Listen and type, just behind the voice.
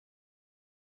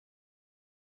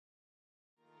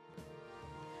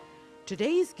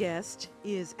Today's guest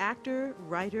is actor,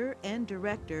 writer, and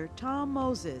director Tom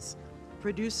Moses,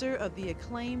 producer of the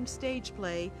acclaimed stage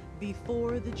play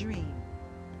Before the Dream.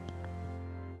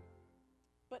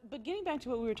 But getting back to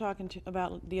what we were talking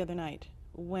about the other night,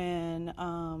 when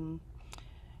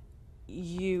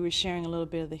you were sharing a little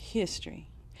bit of the history.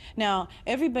 Now,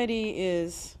 everybody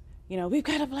is, you know, we've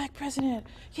got a black president,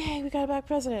 yay, we got a black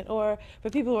president. Or for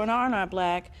people who are not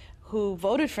black, who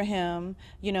voted for him,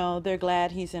 you know, they're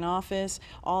glad he's in office.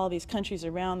 All these countries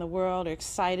around the world are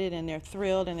excited and they're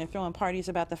thrilled and they're throwing parties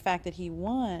about the fact that he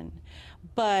won.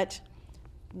 But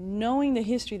knowing the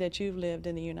history that you've lived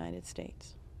in the United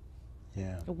States,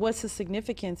 what's the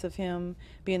significance of him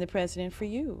being the president for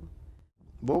you?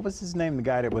 What was his name, the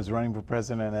guy that was running for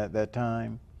president at that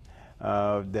time?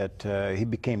 He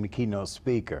became the keynote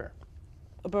speaker.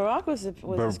 Barack was his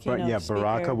keynote speaker. Yeah,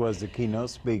 Barack was the keynote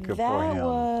speaker for him. That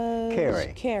was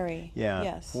Kerry. Yeah.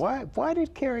 Yes. Why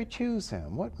did Kerry choose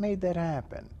him? What made that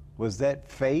happen? Was that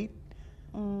fate?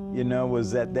 You know,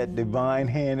 was that divine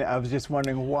hand? I was just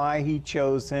wondering why he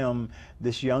chose him,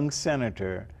 this young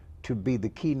senator, to be the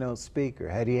keynote speaker.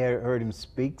 Had he heard him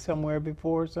speak somewhere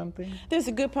before or something? There's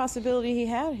a good possibility he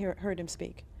had heard him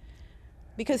speak,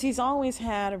 because he's always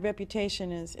had a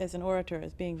reputation as an orator,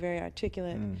 as being very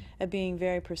articulate, at being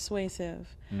very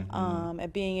persuasive,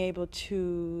 at being able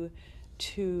to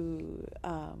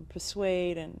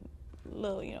persuade and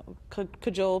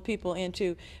cajole people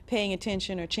into paying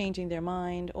attention or changing their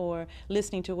mind or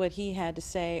listening to what he had to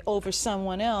say over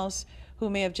someone else who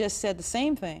may have just said the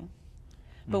same thing.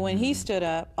 But when he stood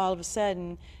up, all of a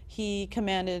sudden, he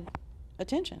commanded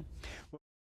attention.